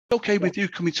Okay with you,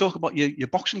 can we talk about your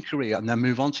boxing career and then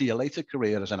move on to your later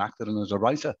career as an actor and as a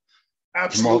writer?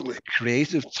 Absolutely. More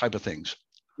creative type of things.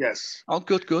 Yes. Oh,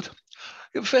 good.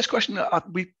 First question,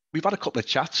 we've had a couple of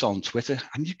chats on Twitter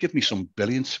and you give me some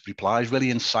brilliant replies, really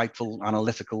insightful,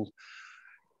 analytical,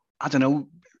 I don't know,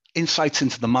 insights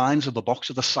into the minds of a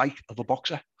boxer, the psyche of a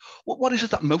boxer. What is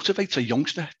it that motivates a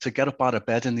youngster to get up out of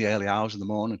bed in the early hours of the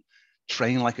morning,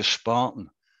 train like a Spartan,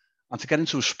 and to get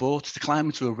into a sport, to climb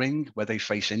into a ring where they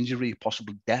face injury,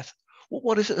 possibly death?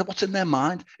 What is it? What's in their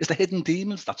mind? Is the hidden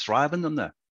demons that's driving them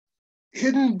there?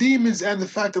 Hidden demons, and the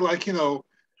fact that, like,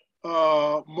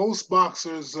 most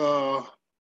boxers,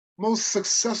 most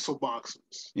successful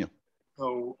boxers, Yeah.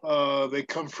 They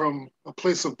come from a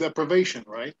place of deprivation,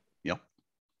 right? Yeah.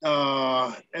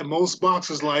 And most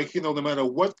boxers, like, no matter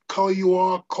what color you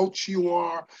are, culture you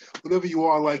are, whatever you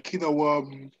are, like,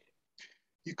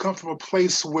 you come from a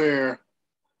place where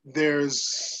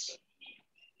there's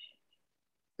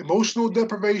emotional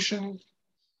deprivation,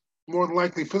 more than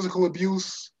likely physical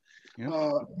abuse,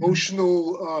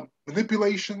 emotional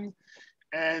manipulation,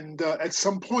 and at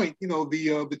some point,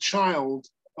 the child,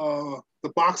 the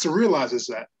boxer realizes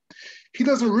that. He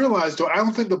doesn't realize, though. I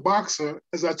don't think the boxer,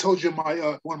 as I told you in my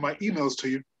one of my emails to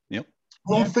you, Yep.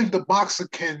 I don't think the boxer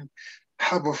can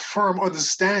have a firm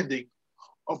understanding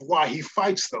of why he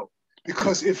fights, though.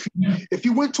 Because if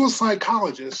you went to a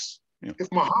psychologist, if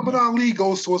Muhammad Ali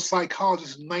goes to a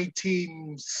psychologist in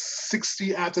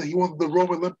 1960 after he won the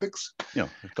Rome Olympics, he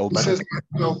says,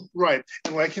 right,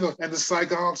 and and the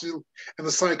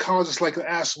psychologist like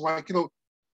asks him, like,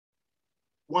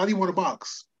 why do you want to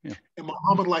box? Yeah. And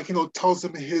Muhammad, like, tells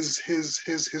him his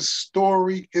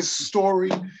story,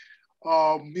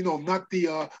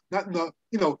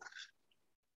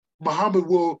 Muhammad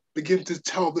will begin to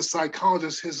tell the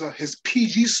psychologist his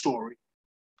PG story.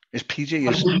 His PG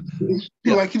is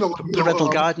the parental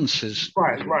guidance is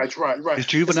right. His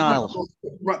juvenile.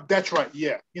 Right, that's right.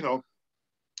 Yeah,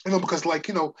 because like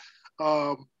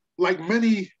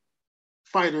many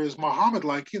fighters, Muhammad,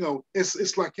 like,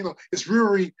 it's like, it's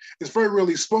very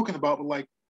rarely spoken about, but like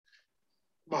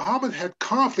Muhammad had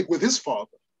conflict with his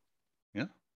father. Yeah.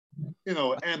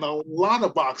 And a lot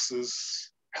of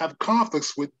boxers have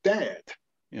conflicts with dad.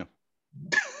 Yeah.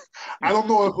 I don't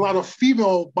know if a lot of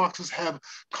female boxers have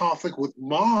conflict with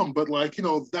mom, but like,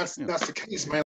 that's the case, man.